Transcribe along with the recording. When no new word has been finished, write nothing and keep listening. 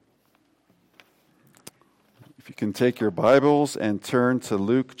If you can take your Bibles and turn to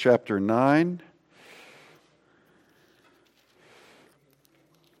Luke chapter 9.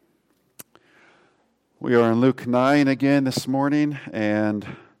 We are in Luke 9 again this morning, and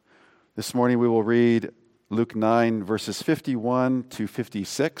this morning we will read Luke 9 verses 51 to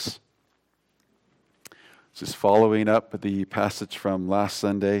 56. This is following up the passage from last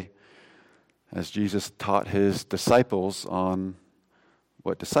Sunday as Jesus taught his disciples on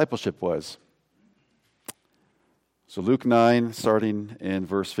what discipleship was. So Luke 9, starting in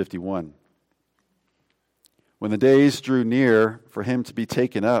verse 51. When the days drew near for him to be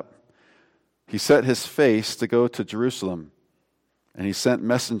taken up, he set his face to go to Jerusalem, and he sent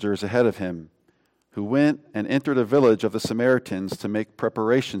messengers ahead of him, who went and entered a village of the Samaritans to make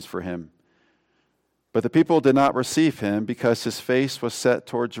preparations for him. But the people did not receive him because his face was set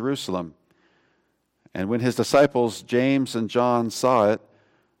toward Jerusalem. And when his disciples James and John saw it,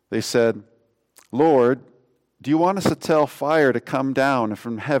 they said, "Lord, do you want us to tell fire to come down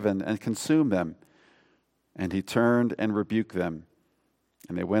from heaven and consume them?" And he turned and rebuked them,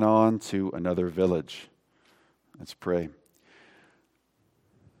 and they went on to another village. Let's pray.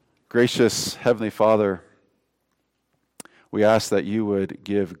 Gracious Heavenly Father, we ask that you would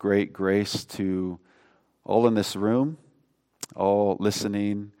give great grace to all in this room, all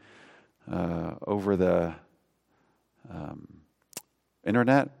listening over the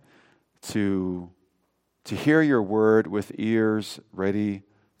internet, to hear your word with ears ready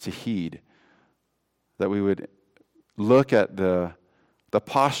to heed, that we would look at the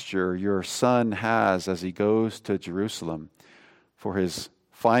posture your Son has as he goes to Jerusalem for his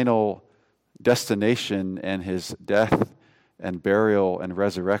final destination and his death and burial and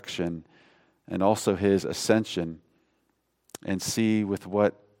resurrection, and also his ascension, and see with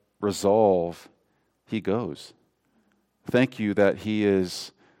what resolve he goes. Thank you that he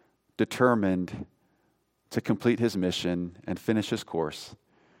is determined to complete his mission and finish his course.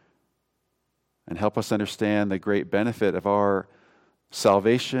 And help us understand the great benefit of our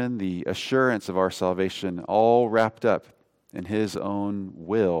salvation, the assurance of our salvation, all wrapped up in his own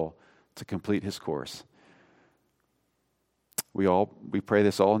will to complete his course. We pray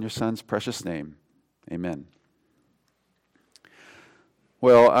this all in your Son's precious name. Amen.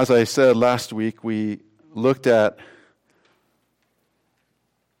 Well, as I said last week, we looked at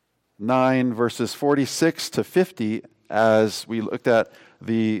 9 verses 46 to 50 as we looked at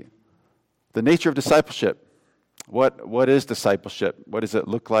the nature of discipleship. What is discipleship? What does it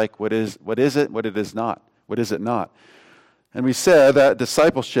look like? What is it? What it is not? What is it not? And we said that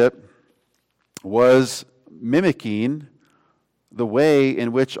discipleship was mimicking the way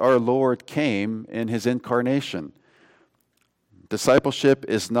in which our Lord came in his incarnation. Discipleship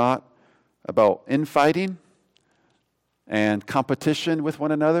is not about infighting and competition with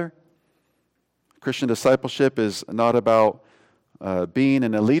one another. Christian discipleship is not about being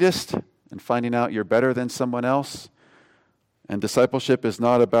an elitist and finding out you're better than someone else. And discipleship is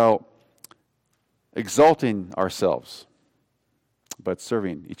not about exalting ourselves, but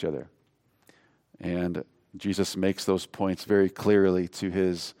serving each other. And Jesus makes those points very clearly to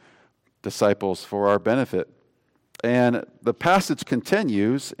his disciples for our benefit. And the passage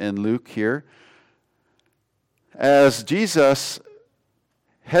continues in Luke here as Jesus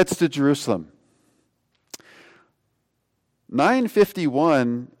heads to Jerusalem.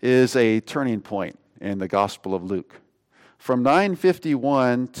 951 is a turning point in the Gospel of Luke. From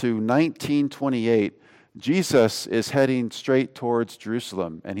 951 to 1928, Jesus is heading straight towards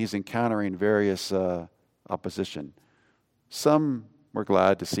Jerusalem, and he's encountering various opposition. Some were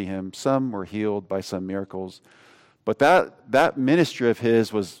glad to see him. Some were healed by some miracles. But that ministry of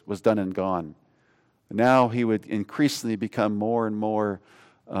his was done and gone. Now he would increasingly become more and more,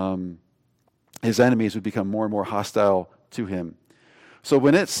 his enemies would become more and more hostile to him. So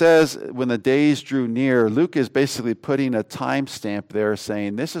when it says, when the days drew near, Luke is basically putting a time stamp there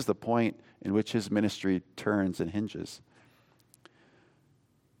saying this is the point in which his ministry turns and hinges.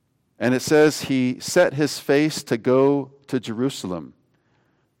 And it says he set his face to go to Jerusalem.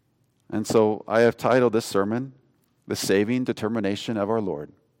 And so I have titled this sermon, "The Saving Determination of Our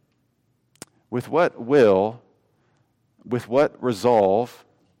Lord." With what will, with what resolve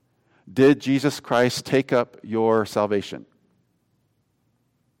did Jesus Christ take up your salvation?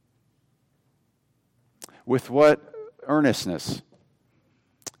 With what earnestness?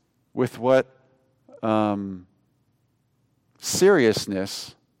 With what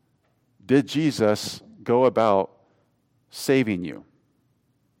seriousness did Jesus go about saving you?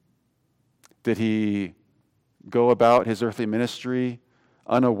 Did he go about his earthly ministry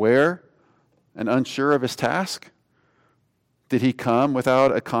unaware and unsure of his task? Did he come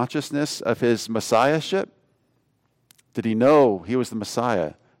without a consciousness of his messiahship? Did he know he was the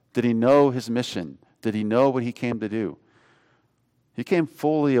Messiah? Did he know his mission? Did he know what he came to do? He came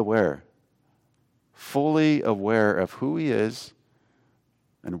fully aware of who he is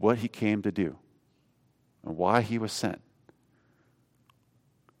and what he came to do and why he was sent.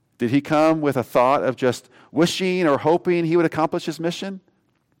 Did he come with a thought of just wishing or hoping he would accomplish his mission?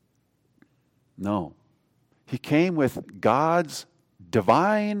 No. He came with God's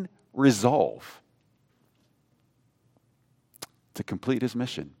divine resolve to complete his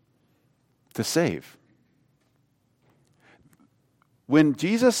mission, to save. When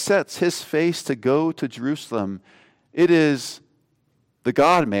Jesus sets his face to go to Jerusalem, it is the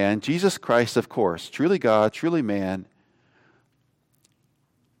God-man, Jesus Christ, of course, truly God, truly man,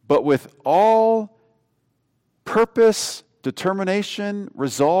 but with all purpose, determination,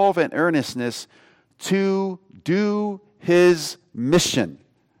 resolve, and earnestness to do his mission.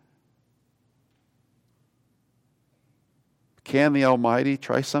 Can the Almighty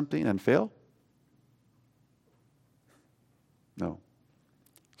try something and fail? No.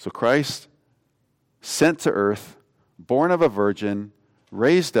 So Christ, sent to earth, born of a virgin,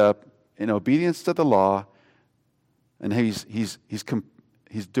 raised up in obedience to the law, and he's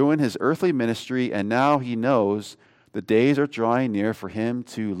doing his earthly ministry, and now he knows the days are drawing near for him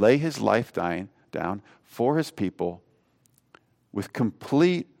to lay his life down for his people with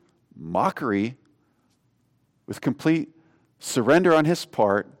complete mockery, with complete surrender on his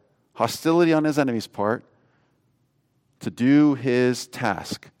part, hostility on his enemy's part, to do his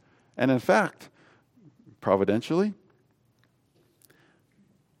task. And in fact, providentially,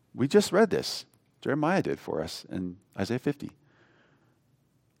 we just read this. Jeremiah did for us in Isaiah 50.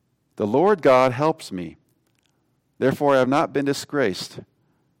 The Lord God helps me. Therefore I have not been disgraced.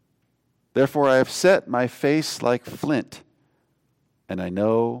 Therefore I have set my face like flint, and I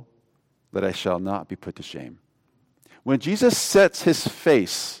know that I shall not be put to shame. When Jesus sets his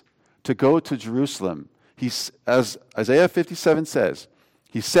face to go to Jerusalem, as Isaiah 57 says,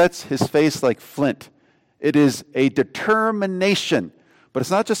 he sets his face like flint. It is a determination, but it's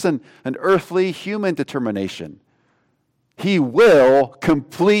not just an earthly human determination. He will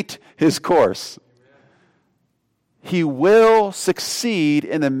complete his course. He will succeed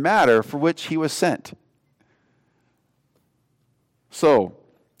in the matter for which he was sent. So,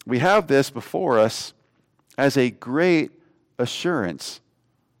 we have this before us as a great assurance.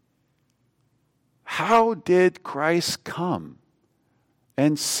 How did Christ come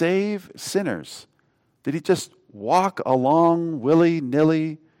and save sinners? Did he just walk along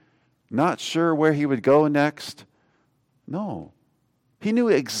willy-nilly, not sure where he would go next? No. He knew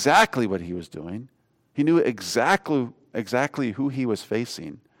exactly what he was doing. He knew exactly who he was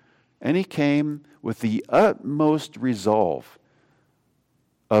facing. And he came with the utmost resolve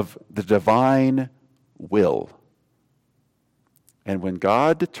of the divine will. And when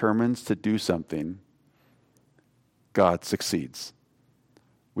God determines to do something, God succeeds.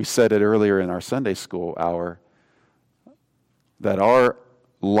 We said it earlier in our Sunday school hour that our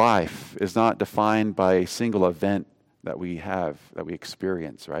life is not defined by a single event that we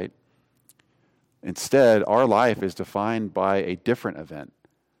experience, right? Instead, our life is defined by a different event.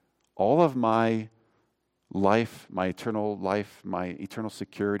 All of my life, my eternal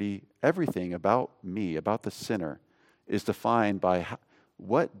security, everything about me, about the sinner, is defined by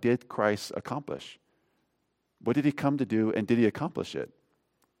what did Christ accomplish? What did he come to do, and did he accomplish it?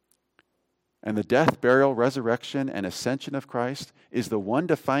 And the death, burial, resurrection, and ascension of Christ is the one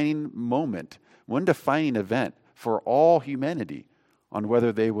defining moment, one defining event for all humanity on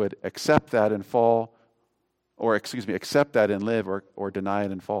whether they would accept that and fall, accept that and live, or deny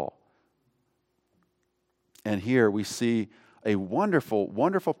it and fall. And here we see a wonderful,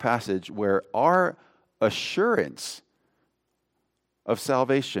 wonderful passage where our assurance of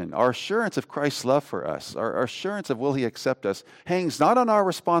salvation, our assurance of Christ's love for us, our assurance of will he accept us, hangs not on our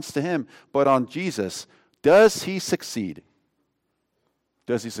response to him, but on Jesus. Does he succeed?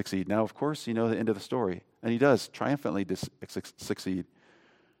 Does he succeed? Now, of course, you know the end of the story, and he does triumphantly succeed.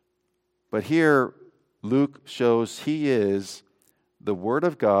 But here, Luke shows he is the Word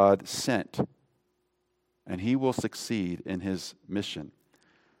of God sent, and he will succeed in his mission.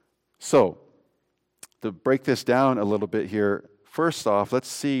 So, to break this down a little bit here, first off, let's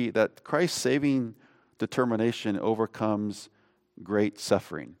see that Christ's saving determination overcomes great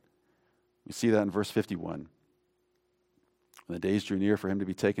suffering. We see that in verse 51. When the days drew near for him to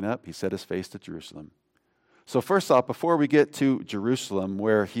be taken up, he set his face to Jerusalem. So first off, before we get to Jerusalem,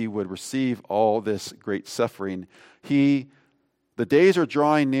 where he would receive all this great suffering, the days are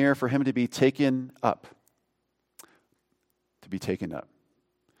drawing near for him to be taken up. To be taken up.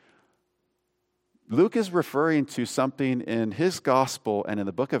 Luke is referring to something in his gospel and in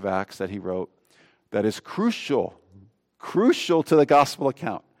the book of Acts that he wrote that is crucial to the gospel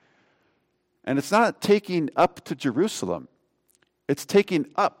account. And it's not taking up to Jerusalem. It's taking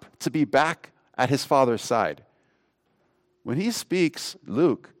up to be back at his Father's side. When he speaks,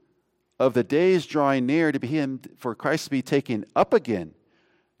 Luke, of the days drawing near to be him, for Christ to be taken up again,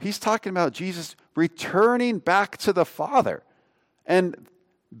 he's talking about Jesus returning back to the Father and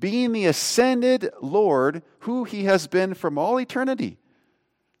being the ascended Lord who he has been from all eternity.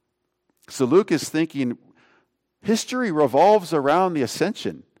 So Luke is thinking history revolves around the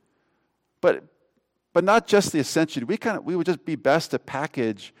ascension. But not just the ascension. We would just be best to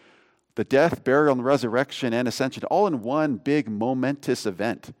package the death, burial, and resurrection and ascension all in one big momentous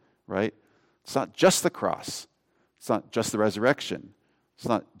event, right? It's not just the cross. It's not just the resurrection. It's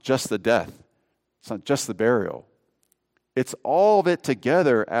not just the death. It's not just the burial. It's all of it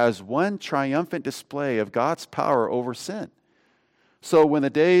together as one triumphant display of God's power over sin. So when the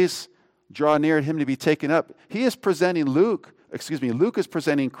days draw near him to be taken up, Luke is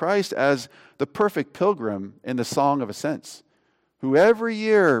presenting Christ as the perfect pilgrim in the Song of Ascents, who every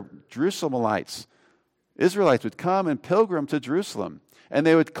year Israelites would come and pilgrim to Jerusalem, and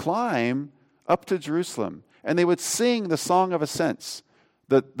they would climb up to Jerusalem, and they would sing the Song of Ascents,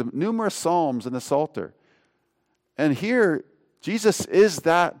 the numerous psalms in the Psalter. And here, Jesus is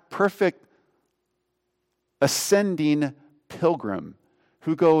that perfect ascending pilgrim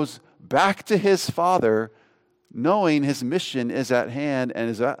who goes back to his Father, knowing his mission is at hand and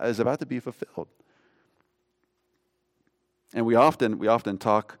is about to be fulfilled. And we often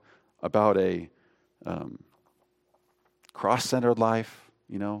talk about a cross-centered life,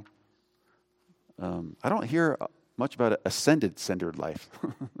 I don't hear much about an ascended-centered life.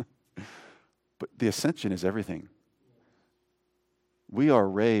 But the ascension is everything. We are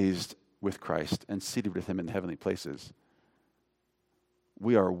raised with Christ and seated with him in the heavenly places.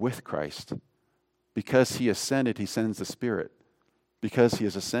 We are with Christ. Because he ascended, he sends the Spirit. Because he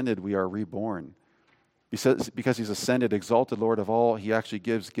has ascended, we are reborn. Because he's ascended, exalted Lord of all, he actually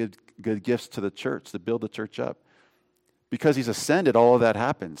gives good gifts to the church to build the church up. Because he's ascended, all of that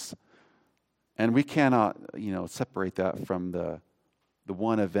happens. And we cannot, separate that from the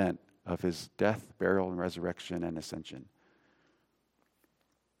one event of his death, burial, and resurrection and ascension.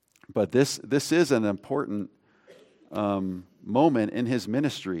 But this is an important moment in his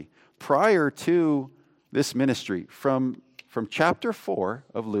ministry. Prior to this ministry, from chapter 4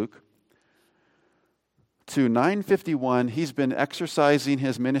 of Luke to 951, he's been exercising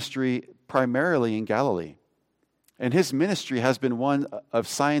his ministry primarily in Galilee. And his ministry has been one of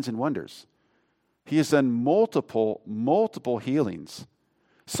signs and wonders. He has done multiple healings.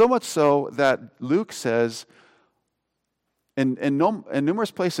 So much so that Luke says in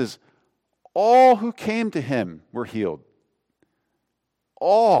numerous places, all who came to him were healed.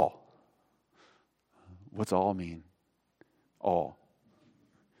 All. What's all mean? All.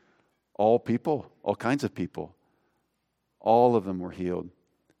 All people, all kinds of people. All of them were healed.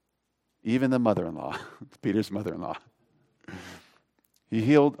 Even the mother-in-law, Peter's mother-in-law. He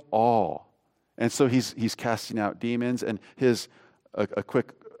healed all. And so he's casting out demons, and a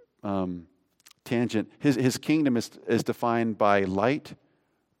quick tangent, his kingdom is defined by light,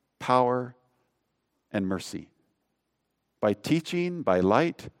 power, and mercy. By teaching, by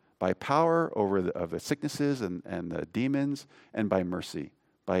light, by power over the sicknesses and the demons, and by mercy,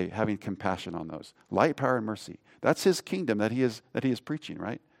 by having compassion on those. Light, power, and mercy. That's his kingdom that he is preaching,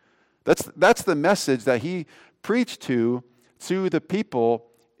 right? That's the message that he preached to the people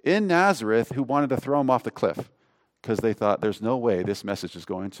in Nazareth who wanted to throw him off the cliff because they thought there's no way this message is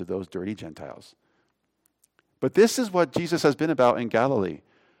going to those dirty Gentiles. But this is what Jesus has been about in Galilee.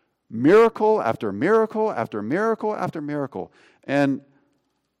 Miracle after miracle after miracle after miracle. And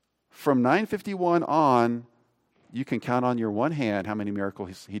from 951 on, you can count on your one hand how many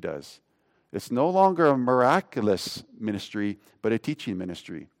miracles he does. It's no longer a miraculous ministry, but a teaching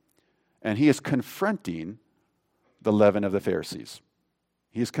ministry. And he is confronting the leaven of the Pharisees.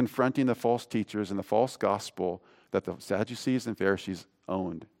 He is confronting the false teachers and the false gospel that the Sadducees and Pharisees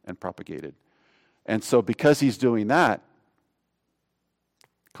owned and propagated. And so because he's doing that,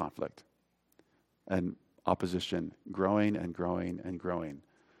 conflict and opposition growing and growing and growing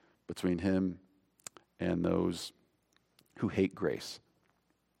between him and those who hate grace.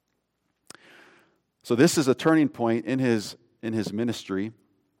 So this is a turning point in his ministry,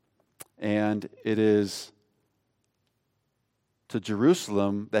 and it is to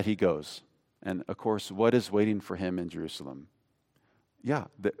Jerusalem that he goes. And of course, what is waiting for him in Jerusalem? Yeah,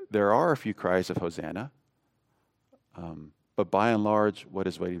 there are a few cries of Hosanna, but by and large, what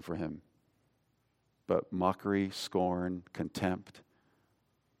is waiting for him? but mockery, scorn, contempt,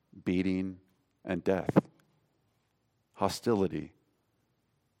 beating, and death. Hostility.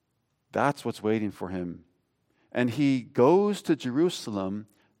 That's what's waiting for him. And he goes to Jerusalem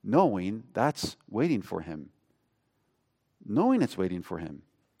knowing that's waiting for him. Knowing it's waiting for him.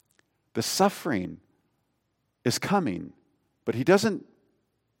 The suffering is coming, but he doesn't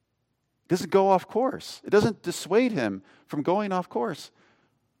go off course. It doesn't dissuade him from going off course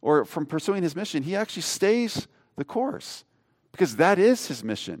or from pursuing his mission. He actually stays the course because that is his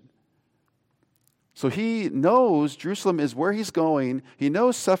mission. So he knows Jerusalem is where he's going. He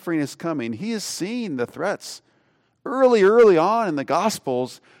knows suffering is coming. He is seeing the threats. Early on in the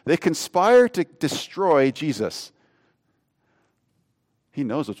Gospels, they conspire to destroy Jesus. He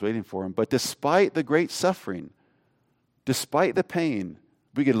knows what's waiting for him. But despite the great suffering, despite the pain,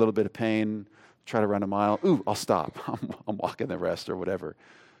 we get a little bit of pain, try to run a mile. Ooh, I'll stop. I'm walking the rest or whatever.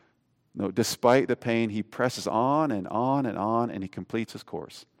 No, despite the pain, he presses on and on and on, and he completes his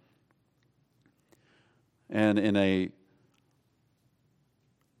course. And in a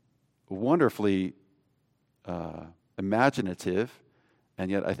wonderfully imaginative and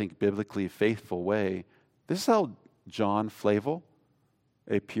yet I think biblically faithful way, this is how John Flavel,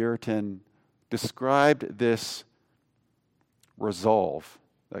 a Puritan, described this resolve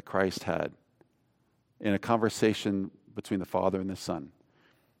that Christ had in a conversation between the Father and the Son.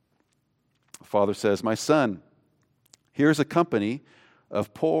 The Father says, "My Son, here's a company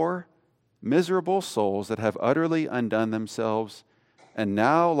of poor, miserable souls that have utterly undone themselves and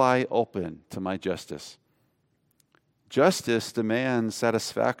now lie open to my justice. Justice demands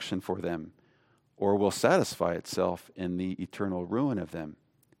satisfaction for them, or will satisfy itself in the eternal ruin of them.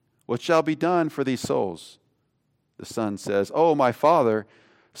 What shall be done for these souls?" The Son says, "Oh, my Father,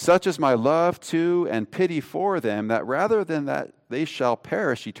 such is my love to and pity for them, that rather than that they shall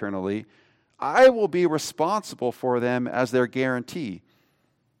perish eternally, I will be responsible for them as their guarantee.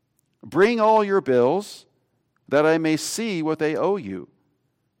 Bring all your bills, that I may see what they owe you.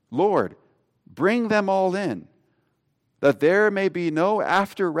 Lord, bring them all in, that there may be no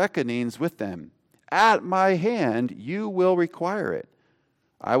after reckonings with them. At my hand you will require it.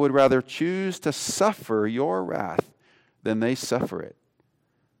 I would rather choose to suffer your wrath than they suffer it.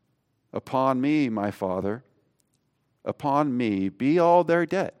 Upon me, my Father, upon me be all their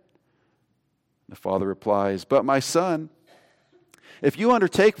debt." The Father replies, "But my Son, if you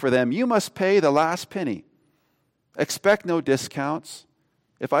undertake for them, you must pay the last penny. Expect no discounts.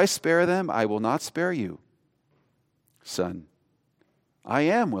 If I spare them, I will not spare you." "Son, I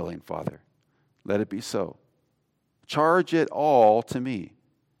am willing, Father. Let it be so. Charge it all to me.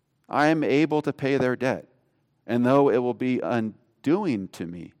 I am able to pay their debt, and though it will be undoing to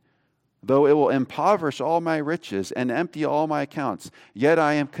me, though it will impoverish all my riches and empty all my accounts, yet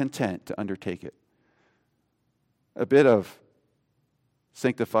I am content to undertake it." A bit of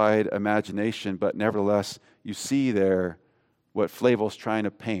sanctified imagination, but nevertheless, you see there what Flavel's trying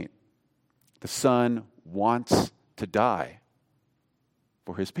to paint. The Son wants to die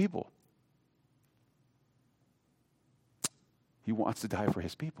for his people. He wants to die for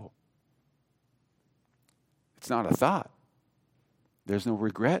his people. It's not a thought. There's no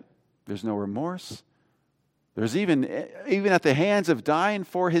regret. There's no remorse. There's even at the hands of dying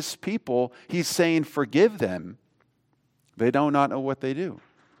for his people, he's saying, "Forgive them. They do not know what they do."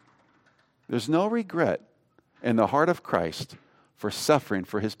 There's no regret in the heart of Christ for suffering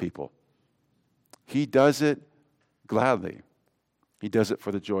for his people. He does it gladly. He does it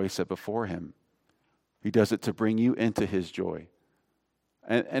for the joy set before him. He does it to bring you into his joy.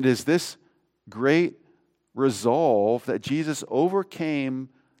 And is this great resolve that Jesus overcame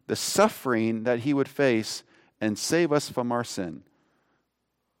the suffering that he would face and save us from our sin.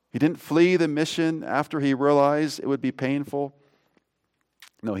 He didn't flee the mission after he realized it would be painful.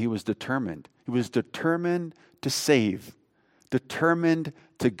 No, he was determined. He was determined to save, determined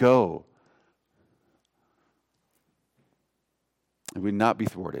to go. He would not be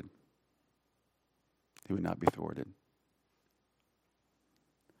thwarted. He would not be thwarted.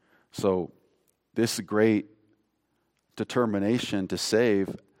 So, this great determination to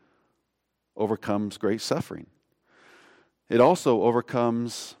save overcomes great suffering. It also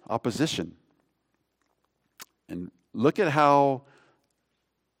overcomes opposition. And look at how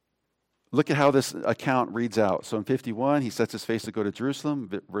this account reads out. So in 51, he sets his face to go to Jerusalem.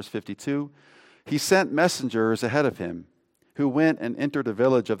 Verse 52, he sent messengers ahead of him who went and entered a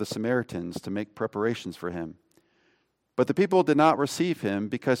village of the Samaritans to make preparations for him. But the people did not receive him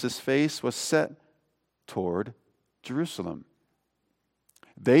because his face was set toward Jerusalem.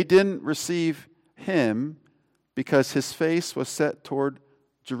 They didn't receive him because his face was set toward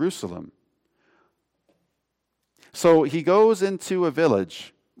Jerusalem. So he goes into a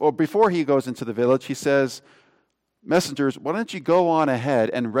village. Well, before he goes into the village, he says, messengers, why don't you go on ahead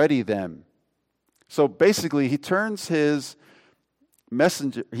and ready them? So basically, he turns his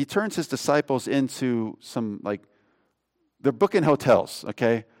disciples into some, like, they're booking hotels,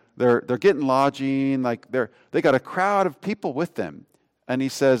 okay? They're getting lodging, like they got a crowd of people with them. And he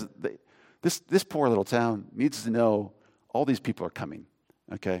says, this poor little town needs to know all these people are coming,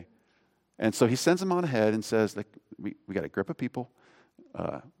 okay? And so he sends them on ahead and says, like, we got a group of people.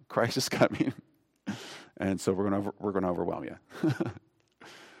 Christ is coming. And so we're going to overwhelm you.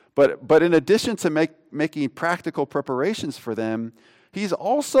 But in addition to making practical preparations for them, he's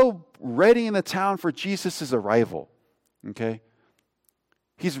also readying the town for Jesus' arrival. Okay?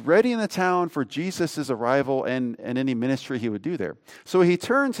 He's readying the town for Jesus' arrival and any ministry he would do there. So he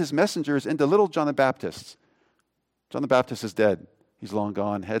turns his messengers into little John the Baptist. John the Baptist is dead. He's long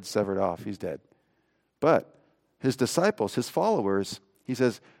gone, head severed off. He's dead. But his disciples, his followers, he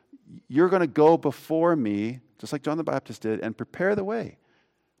says, you're going to go before me, just like John the Baptist did, and prepare the way.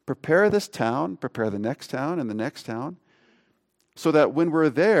 Prepare this town, prepare the next town and the next town, so that when we're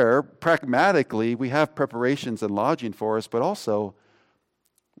there, pragmatically, we have preparations and lodging for us, but also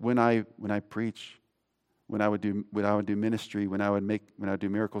when I preach, when I would do ministry, when I would do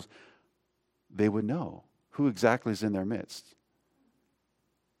miracles, they would know who exactly is in their midst.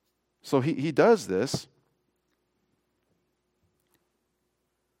 So he does this,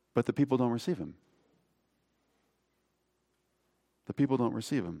 but the people don't receive him. The people don't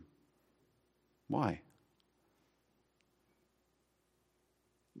receive him. Why?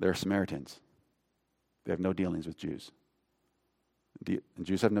 They're Samaritans. They have no dealings with Jews. And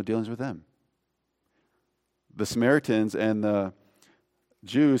Jews have no dealings with them. The Samaritans and the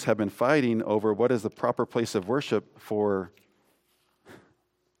Jews have been fighting over what is the proper place of worship for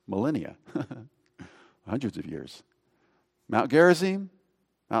millennia, hundreds of years. Mount Gerizim,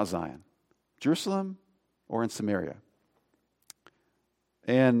 Mount Zion, Jerusalem, or in Samaria.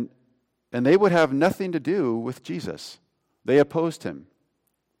 And they would have nothing to do with Jesus. They opposed him.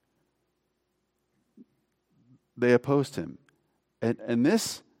 They opposed him. And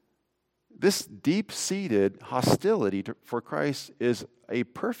this deep-seated hostility for Christ is a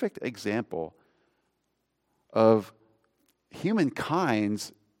perfect example of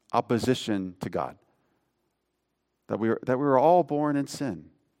humankind's opposition to God. That we were all born in sin.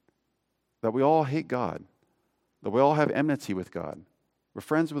 That we all hate God. That we all have enmity with God. We're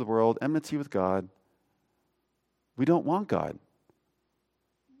friends with the world, enmity with God. We don't want God.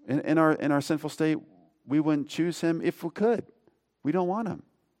 In our sinful state, we wouldn't choose him if we could. We don't want him.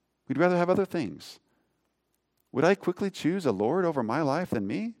 We'd rather have other things. Would I quickly choose a Lord over my life than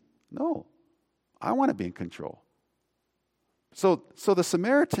me? No. I want to be in control. So the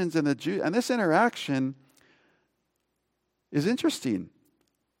Samaritans and the Jews, and this interaction is interesting.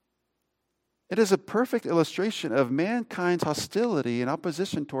 It is a perfect illustration of mankind's hostility and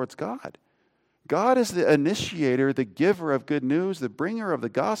opposition towards God. God is the initiator, the giver of good news, the bringer of the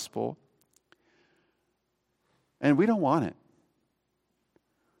gospel, and we don't want it.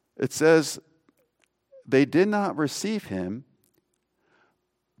 It says, they did not receive him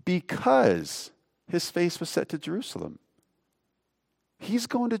because his face was set to Jerusalem. He's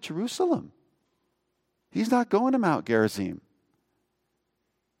going to Jerusalem. He's not going to Mount Gerizim.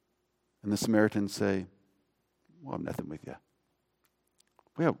 And the Samaritans say, we'll have nothing with you.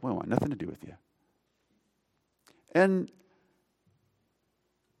 We want nothing to do with you. And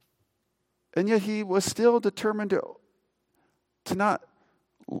yet he was still determined to not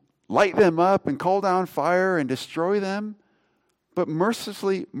light them up and call down fire and destroy them, but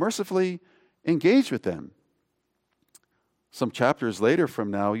mercifully engage with them. Some chapters later from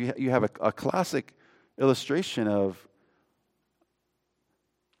now, you have a classic illustration of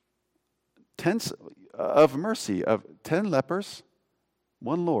mercy, of 10 lepers,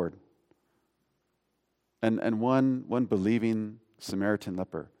 one Lord, and one believing Samaritan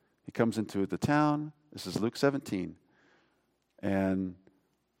leper. He comes into the town. This is Luke 17. And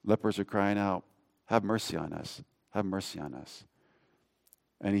lepers are crying out, have mercy on us. Have mercy on us.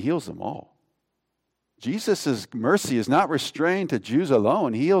 And he heals them all. Jesus' mercy is not restrained to Jews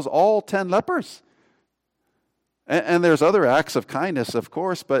alone. He heals all 10 lepers. And there's other acts of kindness, of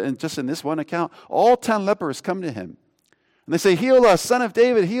course, but just in this one account, all 10 lepers come to him. And they say, heal us, Son of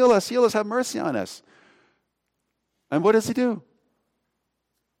David, heal us, have mercy on us. And what does he do?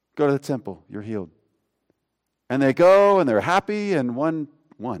 Go to the temple, you're healed. And they go, and they're happy, and one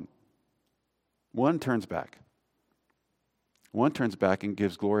turns back. One turns back and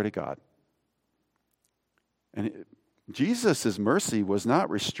gives glory to God. And Jesus' mercy was not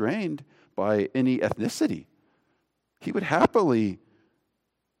restrained by any ethnicity. He would happily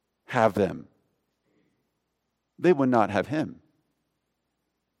have them. They would not have him.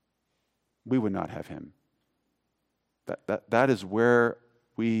 We would not have him. That is where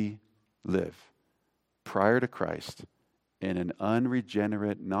we live prior to Christ in an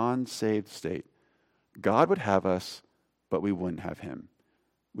unregenerate, non-saved state. God would have us, but we wouldn't have him.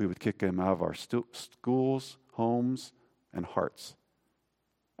 We would kick him out of our schools, homes, and hearts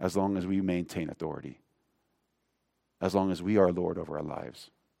as long as we maintain authority, as long as we are Lord over our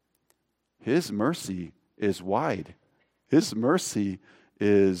lives. His mercy is wide. His mercy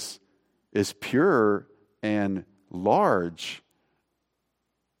is pure and large,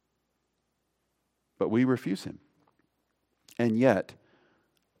 but we refuse him. And yet,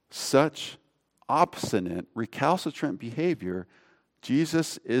 such obstinate, recalcitrant behavior,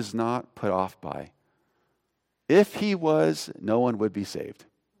 Jesus is not put off by. If he was, no one would be saved.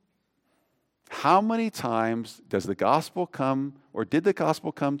 How many times does the gospel come, or did the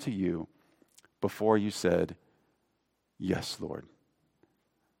gospel come to you before you said, "Yes, Lord"?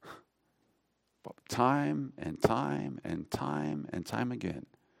 Time and time and time and time again.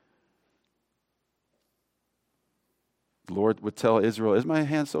 The Lord would tell Israel, "Is my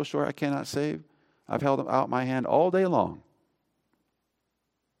hand so short I cannot save? I've held out my hand all day long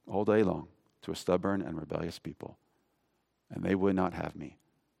to a stubborn and rebellious people, and they would not have me,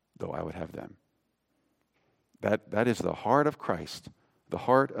 though I would have them." That is the heart of Christ, the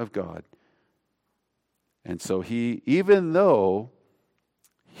heart of God. And so he, even though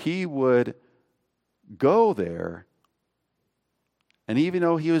he would go there, and even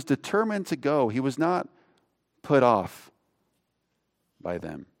though he was determined to go, he was not put off by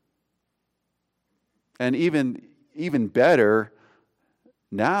them. And even better,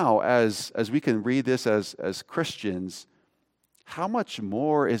 now as we can read this as Christians, how much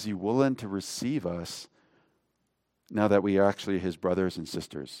more is he willing to receive us now that we are actually his brothers and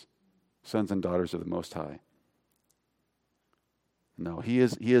sisters, sons and daughters of the Most High? No, he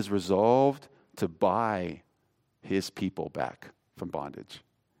is resolved to buy his people back from bondage.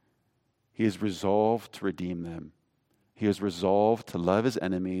 He is resolved to redeem them. He is resolved to love his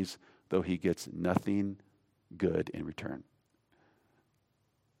enemies, though he gets nothing good in return.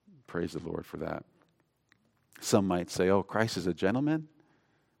 Praise the Lord for that. Some might say, "Oh, Christ is a gentleman."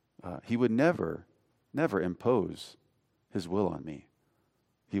 He would never impose his will on me.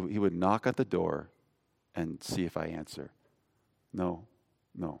 He would knock at the door and see if I answer. No.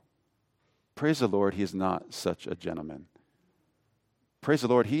 Praise the Lord, he is not such a gentleman. Praise the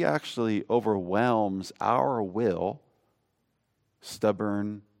Lord, he actually overwhelms our will,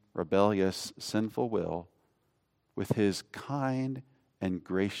 stubborn, rebellious, sinful will, with his kind and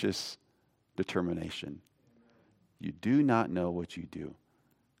gracious determination. You do not know what you do.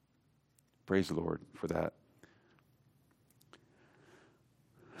 Praise the Lord for that.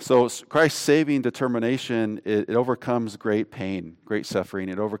 So Christ's saving determination, it overcomes great pain, great suffering.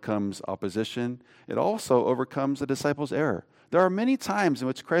 It overcomes opposition. It also overcomes the disciples' error. There are many times in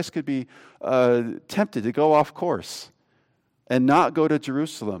which Christ could be tempted to go off course and not go to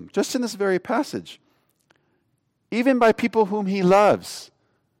Jerusalem, just in this very passage. Even by people whom he loves.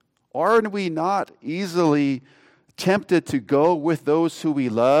 Aren't we not easily tempted to go with those who we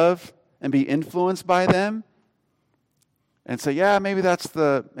love and be influenced by them? And say, "Yeah, maybe that's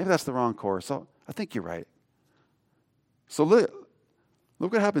the wrong course. So I think you're right." So look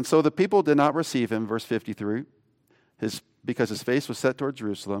what happened. So the people did not receive him, verse 53, because his face was set toward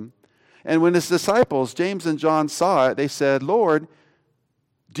Jerusalem. And when his disciples, James and John, saw it, they said, "Lord,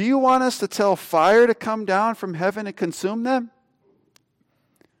 do you want us to tell fire to come down from heaven and consume them?"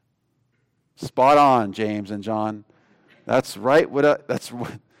 Spot on, James and John. That's right.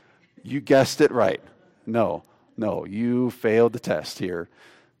 You guessed it right. No, you failed the test here.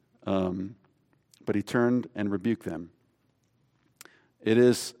 But he turned and rebuked them. It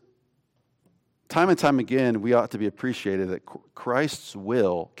is time and time again, we ought to be appreciated that Christ's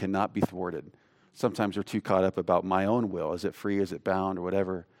will cannot be thwarted. Sometimes we're too caught up about my own will. Is it free? Is it bound? Or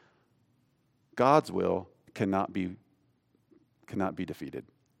whatever. God's will cannot be defeated.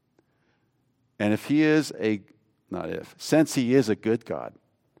 And since he is a good God,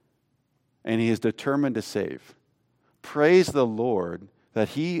 and he is determined to save, praise the Lord that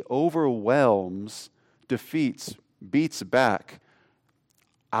he overwhelms, defeats, beats back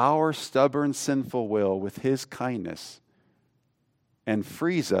our stubborn, sinful will with his kindness and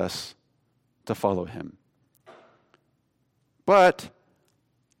frees us to follow him. But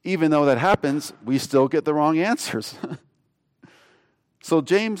even though that happens, we still get the wrong answers. So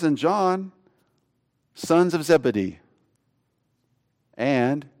James and John, sons of Zebedee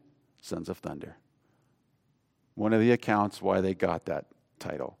and sons of thunder. one of the accounts why they got that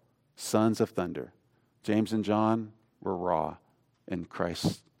title, Sons of Thunder. James and John were raw in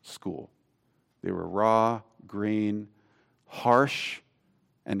Christ's school. They were raw, green, harsh,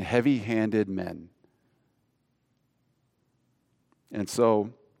 and heavy-handed men. And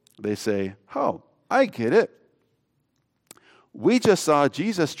so they say, oh, I get it. We just saw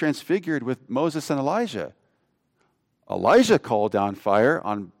Jesus transfigured with Moses and Elijah. Elijah called down fire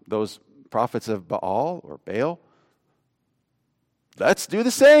on those prophets of Baal or Baal. Let's do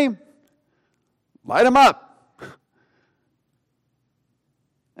the same. Light them up.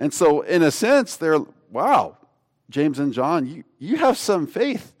 And so, in a sense, they're, wow, James and John, you have some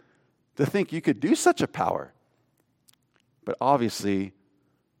faith to think you could do such a power. But obviously,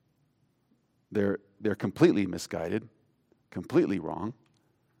 they're completely misguided, completely wrong.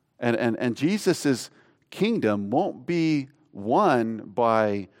 And Jesus' kingdom won't be won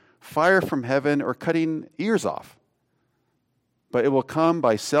by fire from heaven or cutting ears off. But it will come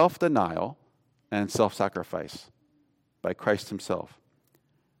by self-denial and self-sacrifice by Christ himself.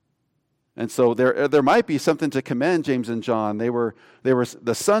 And so there might be something to commend James and John. They were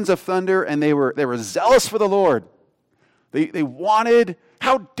the sons of thunder, and they were zealous for the Lord. They wanted,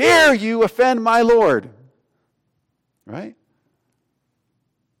 how dare you offend my Lord? Right?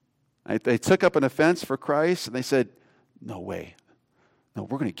 They took up an offense for Christ, and they said, no way. No,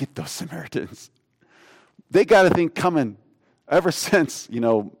 we're going to get those Samaritans. They got a thing coming ever since,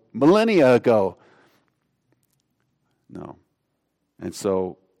 millennia ago. No. And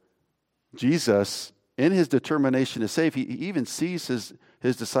so Jesus, in his determination to save, he even sees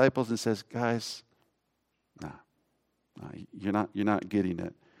his disciples and says, guys, you're not getting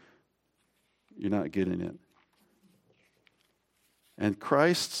it. You're not getting it. And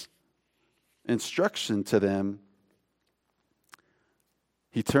Christ's instruction to them,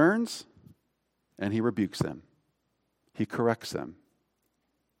 he turns and he rebukes them. He corrects them.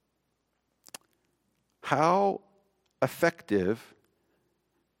 How effective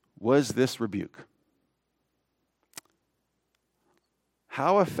was this rebuke?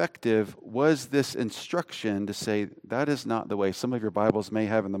 How effective was this instruction to say, that is not the way? Some of your Bibles may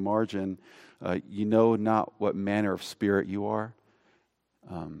have in the margin, you know not what manner of spirit you are.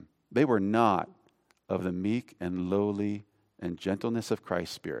 They were not of the meek and lowly and gentleness of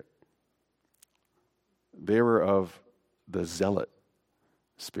Christ's spirit. They were of the zealot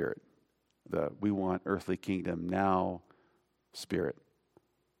spirit, the we want earthly kingdom now spirit.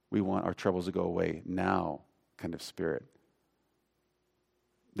 We want our troubles to go away now kind of spirit.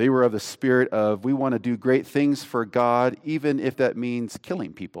 They were of the spirit of, we want to do great things for God, even if that means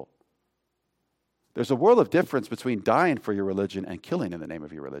killing people. There's a world of difference between dying for your religion and killing in the name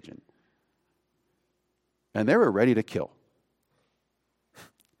of your religion. And they were ready to kill.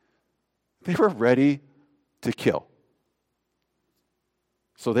 They were ready to kill.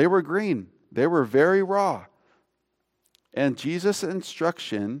 So they were green. They were very raw. And Jesus'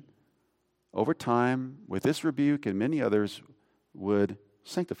 instruction over time, with this rebuke and many others, would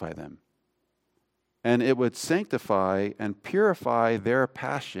sanctify them. And it would sanctify and purify their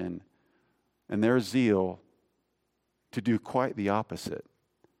passion and their zeal to do quite the opposite.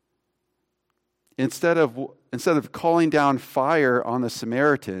 Instead of calling down fire on the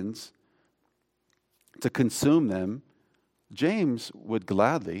Samaritans to consume them, James would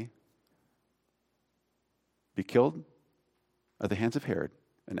gladly be killed at the hands of Herod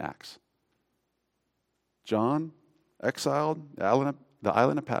in Acts. John, exiled, the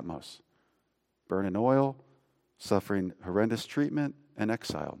island of Patmos, burned in oil, suffering horrendous treatment, and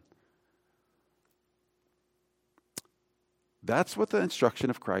exiled. That's what the instruction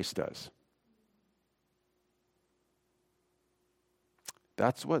of Christ does.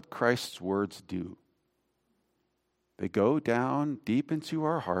 That's what Christ's words do. They go down deep into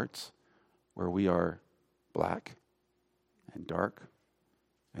our hearts where we are black and dark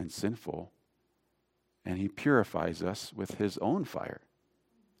and sinful, and he purifies us with his own fire,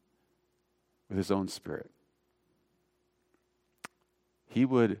 with his own spirit. He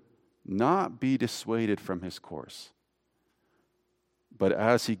would not be dissuaded from his course, but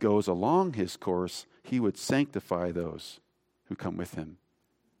as he goes along his course, he would sanctify those who come with him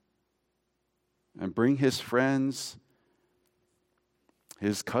and bring his friends,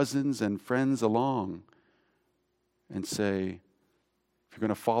 his cousins and friends along and say, if you're going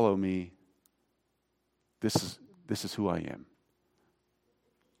to follow me, this is who I am.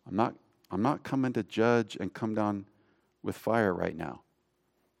 I'm not coming to judge and come down with fire right now.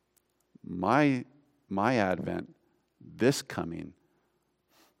 My advent, this coming,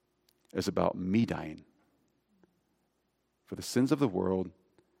 is about me dying for the sins of the world,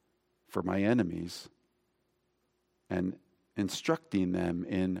 for my enemies, and instructing them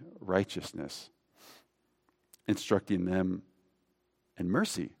in righteousness, instructing them in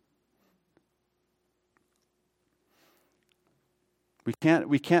mercy. We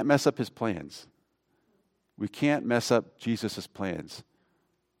can't mess up his plans. We can't mess up Jesus' plans.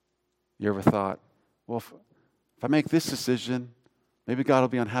 You ever thought, well, if I make this decision, maybe God will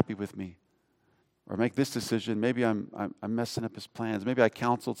be unhappy with me. Or make this decision, maybe I'm messing up his plans. Maybe I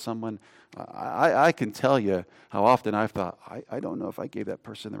counseled someone. I can tell you how often I've thought, I don't know if I gave that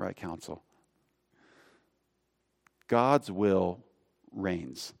person the right counsel. God's will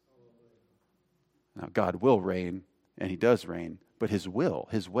reigns. Now, God will reign, and he does reign, but his will,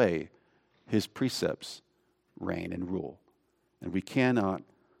 his way, his precepts reign and rule. And we cannot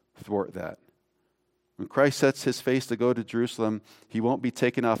thwart that. When Christ sets his face to go to Jerusalem, he won't be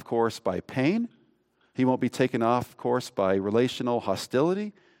taken off course by pain. He won't be taken off course by relational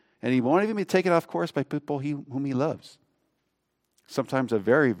hostility. And he won't even be taken off course by people whom he loves. Sometimes a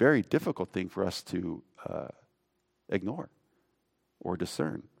very, very difficult thing for us to ignore or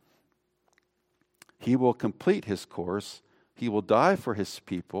discern. He will complete his course. He will die for his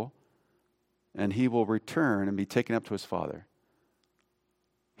people. And he will return and be taken up to his Father.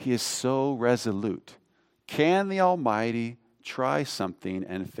 He is so resolute. Can the Almighty try something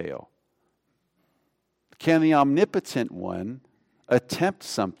and fail? Can the Omnipotent One attempt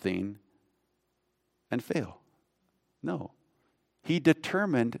something and fail? No. He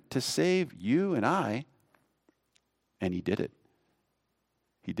determined to save you and I, and he did it.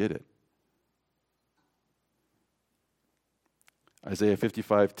 He did it. Isaiah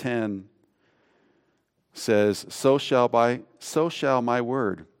 55:10 says, So shall my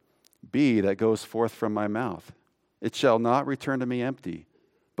word be that goes forth from my mouth. It shall not return to me empty,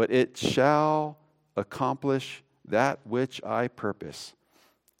 but it shall accomplish that which I purpose,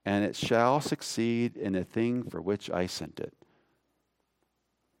 and it shall succeed in the thing for which I sent it.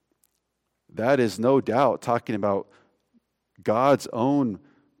 That is no doubt talking about God's own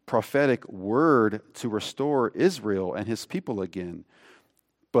prophetic word to restore Israel and his people again.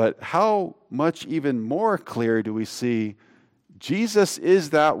 But how much even more clear do we see Jesus is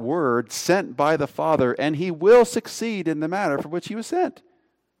that word sent by the Father, and he will succeed in the matter for which he was sent.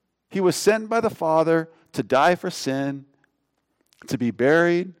 He was sent by the Father to die for sin, to be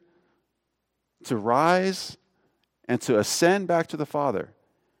buried, to rise, and to ascend back to the Father.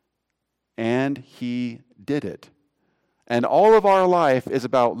 And he did it. And all of our life is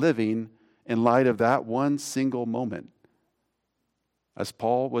about living in light of that one single moment. As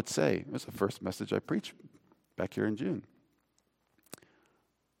Paul would say, it was the first message I preached back here in June.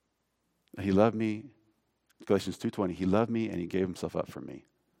 He loved me, Galatians 2:20, he loved me and he gave himself up for me.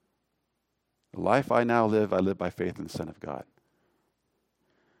 The life I now live, I live by faith in the Son of God.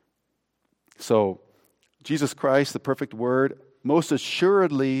 So, Jesus Christ, the perfect Word, most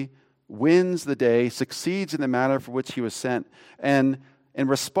assuredly wins the day, succeeds in the matter for which he was sent. And in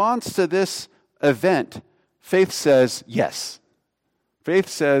response to this event, faith says yes. Faith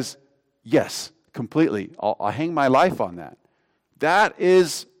says yes, completely. I'll hang my life on that. That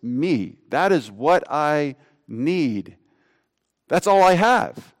is me. That is what I need. That's all I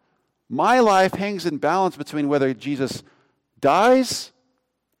have. My life hangs in balance between whether Jesus dies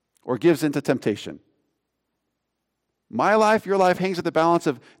or gives into temptation. My life, your life hangs at the balance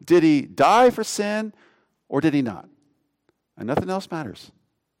of did he die for sin or did he not? And nothing else matters.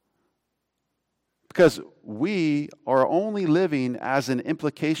 Because we are only living as an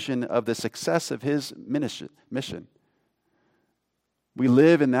implication of the success of his mission. We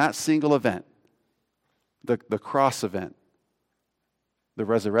live in that single event, the cross event, the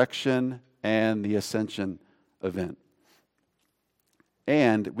resurrection and the ascension event.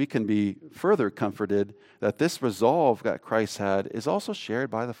 And we can be further comforted that this resolve that Christ had is also shared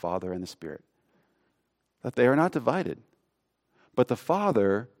by the Father and the Spirit. That they are not divided. But the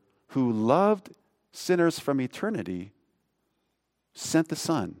Father, who loved sinners from eternity, sent the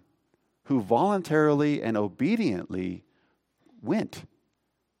Son, who voluntarily and obediently went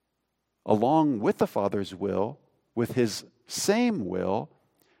along with the Father's will, with his same will.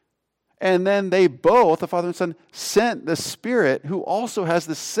 And then they both, the Father and Son, sent the Spirit, who also has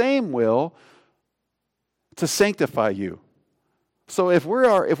the same will, to sanctify you. So if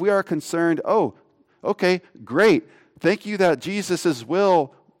we are concerned, oh, okay, great. Thank you that Jesus'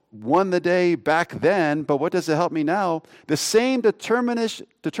 will won the day back then, but what does it help me now? The same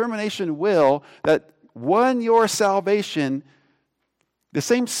determination will that won your salvation, the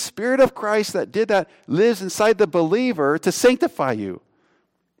same Spirit of Christ that did that lives inside the believer to sanctify you.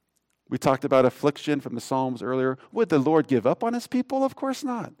 We talked about affliction from the Psalms earlier. Would the Lord give up on his people? Of course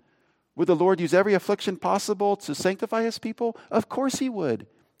not. Would the Lord use every affliction possible to sanctify his people? Of course he would.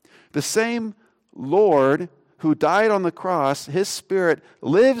 The same Lord who died on the cross, his Spirit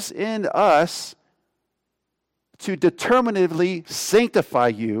lives in us to determinatively sanctify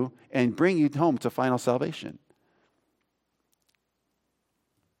you and bring you home to final salvation.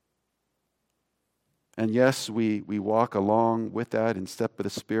 And yes, we walk along with that in step with the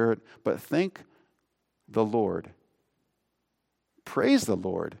Spirit, but thank the Lord. Praise the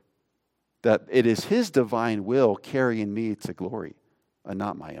Lord that it is his divine will carrying me to glory and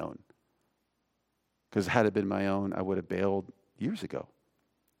not my own. Because had it been my own, I would have bailed years ago.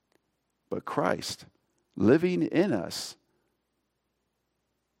 But Christ, living in us,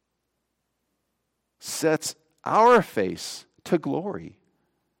 sets our face to glory.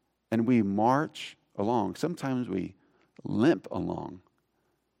 And we march along. Sometimes we limp along.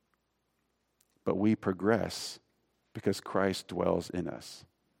 But we progress because Christ dwells in us.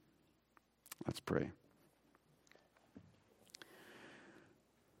 Let's pray.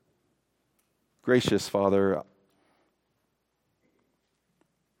 Gracious Father,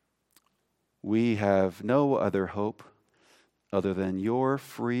 we have no other hope other than your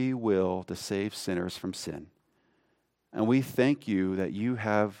free will to save sinners from sin. And we thank you that you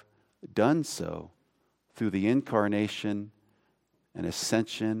have done so through the incarnation and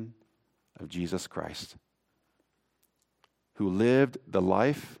ascension of Jesus Christ, who lived the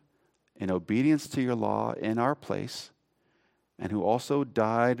life in obedience to your law in our place, and who also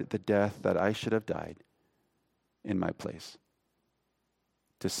died the death that I should have died in my place,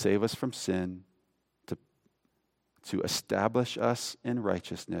 to save us from sin, to establish us in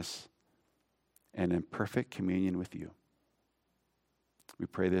righteousness and in perfect communion with you. We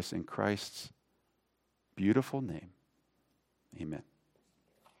pray this in Christ's beautiful name. Amen.